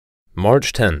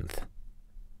March 10th.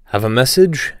 Have a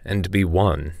message and be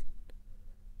one.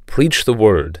 Preach the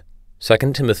word.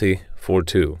 2 Timothy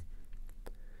 4:2.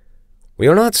 We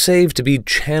are not saved to be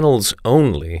channels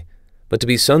only, but to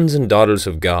be sons and daughters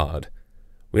of God.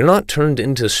 We are not turned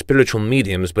into spiritual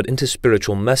mediums, but into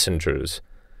spiritual messengers.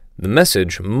 The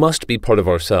message must be part of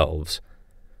ourselves.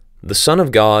 The Son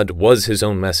of God was his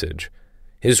own message.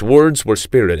 His words were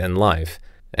spirit and life,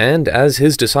 and as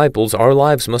his disciples, our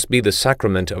lives must be the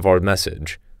sacrament of our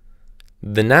message.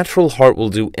 The natural heart will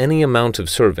do any amount of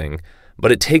serving,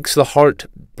 but it takes the heart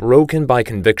broken by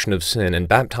conviction of sin and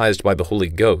baptized by the Holy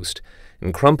Ghost,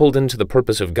 and crumpled into the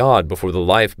purpose of God before the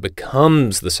life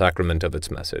becomes the sacrament of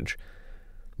its message.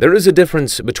 There is a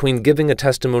difference between giving a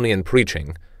testimony and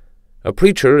preaching. A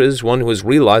preacher is one who has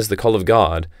realized the call of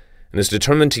God and is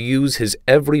determined to use his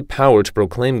every power to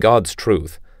proclaim God's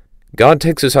truth. God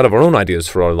takes us out of our own ideas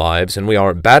for our lives, and we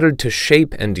are battered to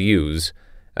shape and use,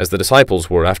 as the disciples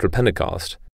were after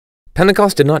Pentecost.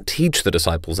 Pentecost did not teach the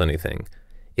disciples anything.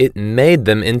 It made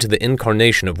them into the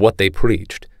incarnation of what they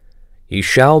preached. Ye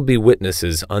shall be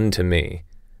witnesses unto me.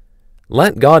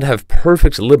 Let God have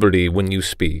perfect liberty when you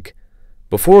speak.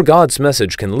 Before God's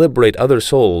message can liberate other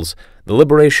souls, the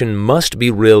liberation must be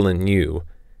real in you.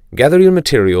 Gather your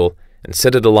material and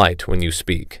set it alight when you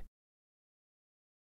speak.